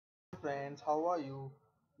friends, how are you?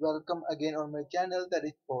 Welcome again on my channel that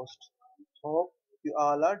is Post. Hope you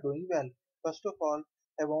all are doing well. First of all,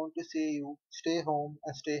 I want to say you stay home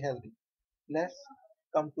and stay healthy. Let's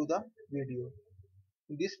come to the video.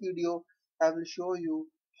 In this video, I will show you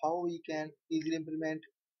how we can easily implement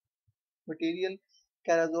material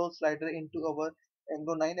carousel slider into our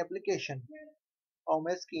Angular 9 application. On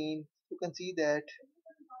my screen, you can see that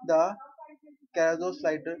the carousel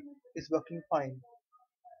slider is working fine.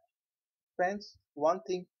 Friends, one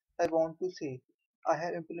thing I want to say, I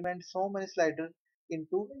have implemented so many sliders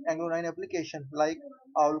into Angular 9 application like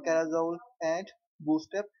Owl Carousel and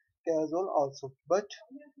Bootstrap Carousel also. But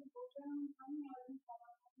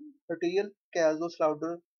the real Carousel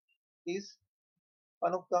slider is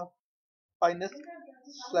one of the finest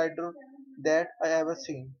slider that I ever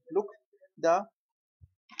seen. Look, the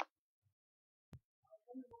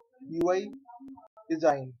UI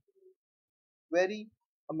design, very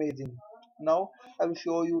amazing. Now I will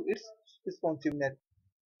show you its responsiveness.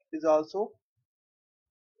 It is also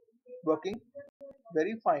working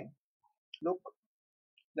very fine. Look,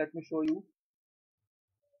 let me show you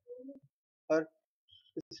her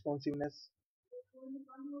responsiveness.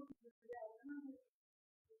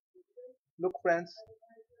 Look friends,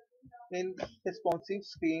 in responsive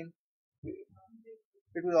screen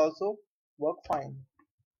it will also work fine.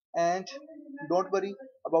 And don't worry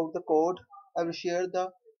about the code. I will share the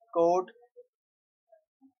code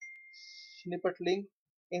snippet link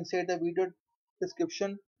inside the video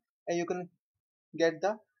description and you can get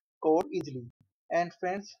the code easily. And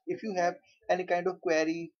friends, if you have any kind of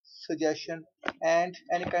query, suggestion and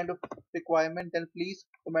any kind of requirement, then please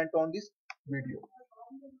comment on this video.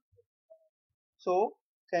 So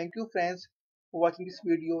thank you friends for watching this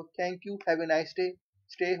video. Thank you. Have a nice day.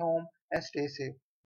 Stay home and stay safe.